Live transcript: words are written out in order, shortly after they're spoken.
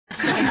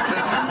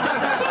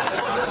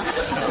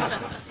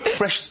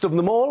freshest of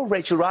them all,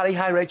 Rachel Riley.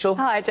 Hi, Rachel.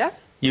 Hi, Jeff.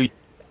 You...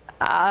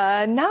 No,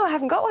 I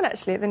haven't got one,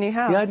 actually, at the new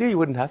house. Yeah, I knew you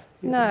wouldn't have.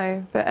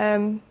 No, but,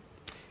 never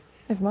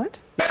mind.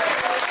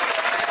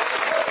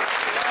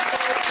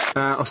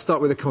 I'll start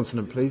with a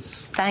consonant,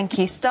 please. Thank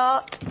you.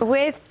 Start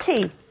with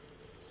T.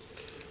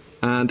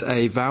 And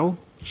a vowel.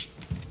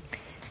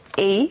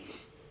 E.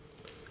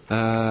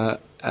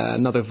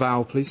 Another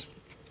vowel, please.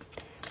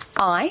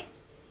 I.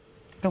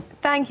 No.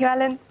 Thank you,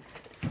 Alan.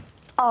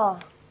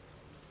 R.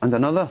 And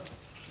another.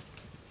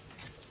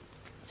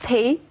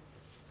 P.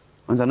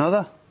 And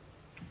another.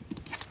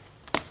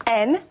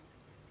 N.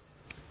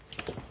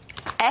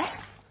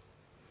 S.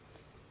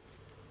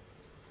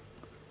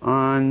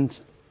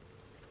 And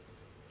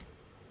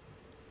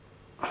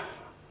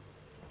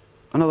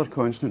another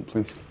consonant,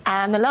 please.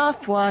 And the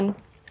last one,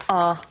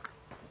 R.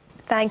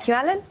 Thank you,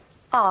 Alan.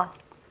 R.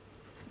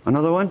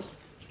 Another one.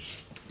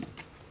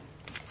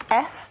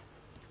 F.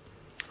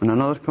 And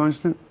another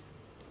consonant.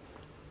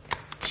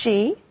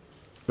 G.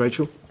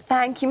 Rachel.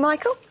 Thank you,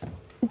 Michael.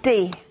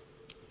 D.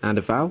 And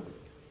a vowel.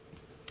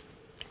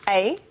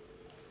 A.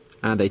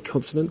 And a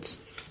consonant.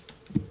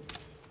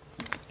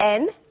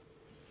 N.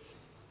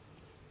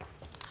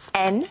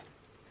 N.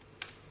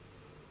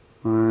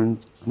 And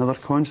another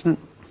consonant.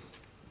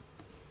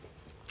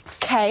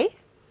 K.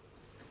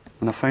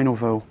 And a final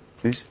vowel,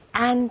 please.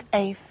 And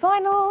a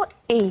final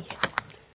E.